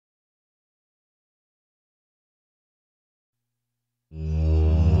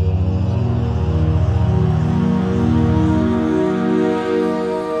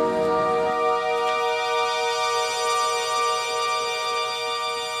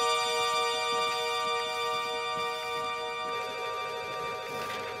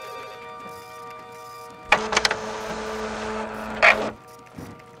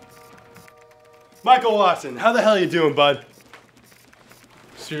Michael Watson, how the hell you doing, bud?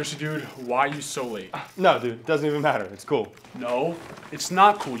 Seriously, dude, why are you so late? No, dude, it doesn't even matter. It's cool. No, it's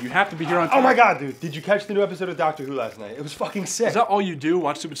not cool. You have to be here on time. Oh my god, dude. Did you catch the new episode of Doctor Who last night? It was fucking sick. Is that all you do?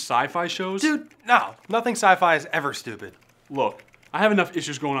 Watch stupid sci-fi shows? Dude, no. Nothing sci-fi is ever stupid. Look, I have enough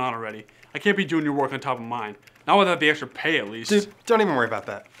issues going on already. I can't be doing your work on top of mine. Not without the extra pay, at least. Dude, don't even worry about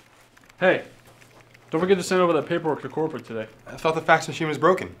that. Hey, don't forget to send over that paperwork to corporate today. I thought the fax machine was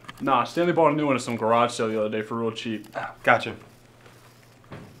broken. Nah, Stanley bought a new one at some garage sale the other day for real cheap. Oh, gotcha.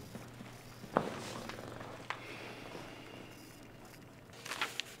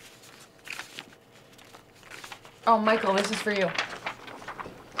 Oh, Michael, this is for you.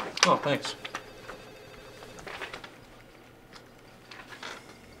 Oh, thanks.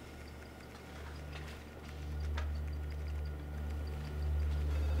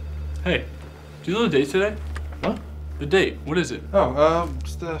 Hey, do you know the date today? What? The date, what is it? Oh,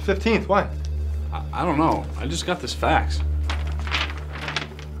 it's the 15th. Why? I don't know. I just got this fax.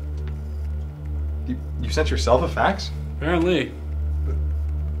 You sent yourself a fax? Apparently.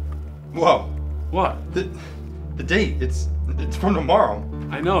 Whoa. What? The date, it's from tomorrow.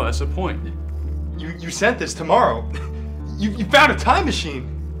 I know, that's the point. You sent this tomorrow. You found a time machine.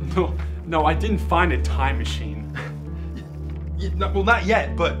 No, I didn't find a time machine. Well, not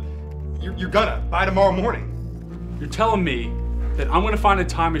yet, but you're gonna by tomorrow morning. You're telling me that I'm gonna find a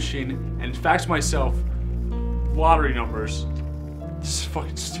time machine and fax myself lottery numbers. This is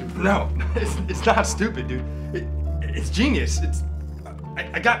fucking stupid. No, it's not stupid, dude. It's genius. There's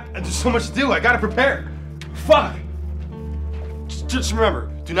so much to do. I gotta prepare. Fuck. Just remember,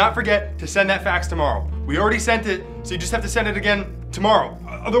 do not forget to send that fax tomorrow. We already sent it, so you just have to send it again tomorrow.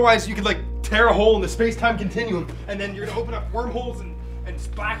 Otherwise, you could like tear a hole in the space-time continuum, and then you're gonna open up wormholes and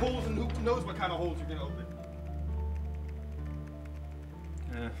black holes, and who knows what kind of holes you're gonna open.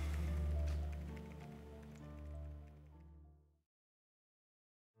 Yeah.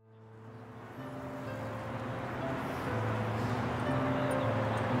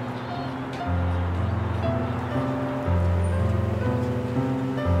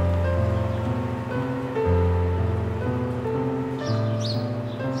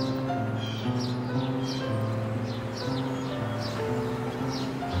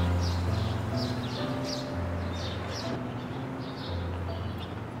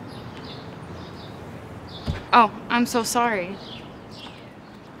 Oh, I'm so sorry.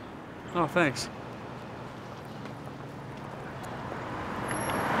 Oh, thanks.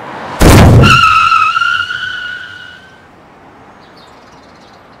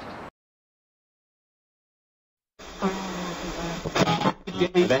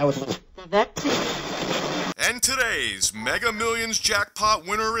 And today's Mega Millions jackpot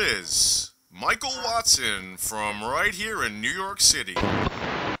winner is Michael Watson from right here in New York City.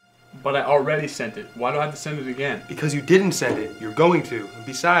 But I already sent it. Why do I have to send it again? Because you didn't send it. You're going to. And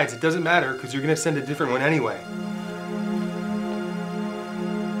besides, it doesn't matter because you're gonna send a different one anyway.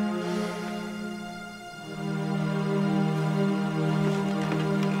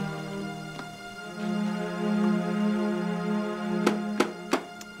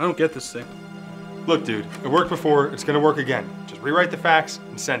 I don't get this thing. Look, dude, it worked before. It's gonna work again. Just rewrite the fax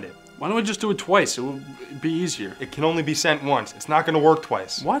and send it. Why don't we just do it twice? It would be easier. It can only be sent once. It's not gonna work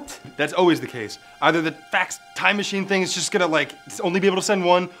twice. What? That's always the case. Either the fax time machine thing is just gonna only be able to send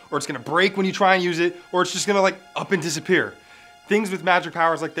one, or it's gonna break when you try and use it, or it's just gonna up and disappear. Things with magic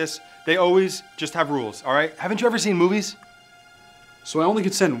powers like this, they always just have rules, all right? Haven't you ever seen movies? So I only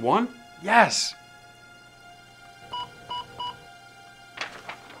could send one? Yes.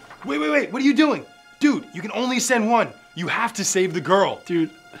 Wait, what are you doing? Dude, you can only send one. You have to save the girl. Dude,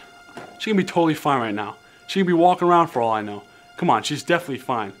 she can be totally fine right now. She can be walking around for all I know. Come on, she's definitely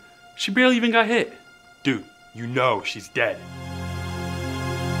fine. She barely even got hit. Dude, you know she's dead.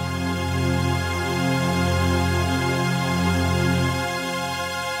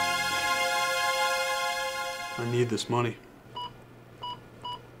 I need this money.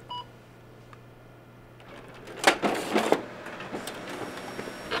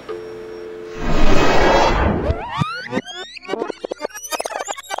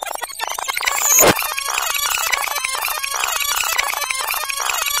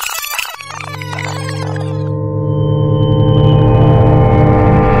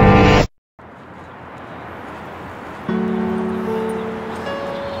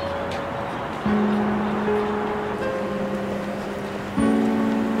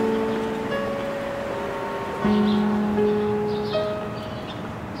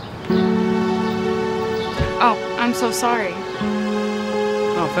 Oh, I'm so sorry.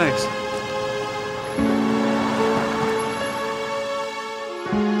 Oh, thanks.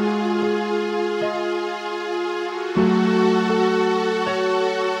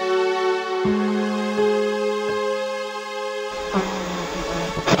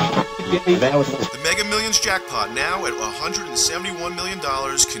 The Mega Millions jackpot, now at $171 million,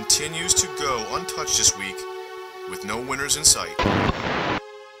 continues to go untouched this week, with no winners in sight.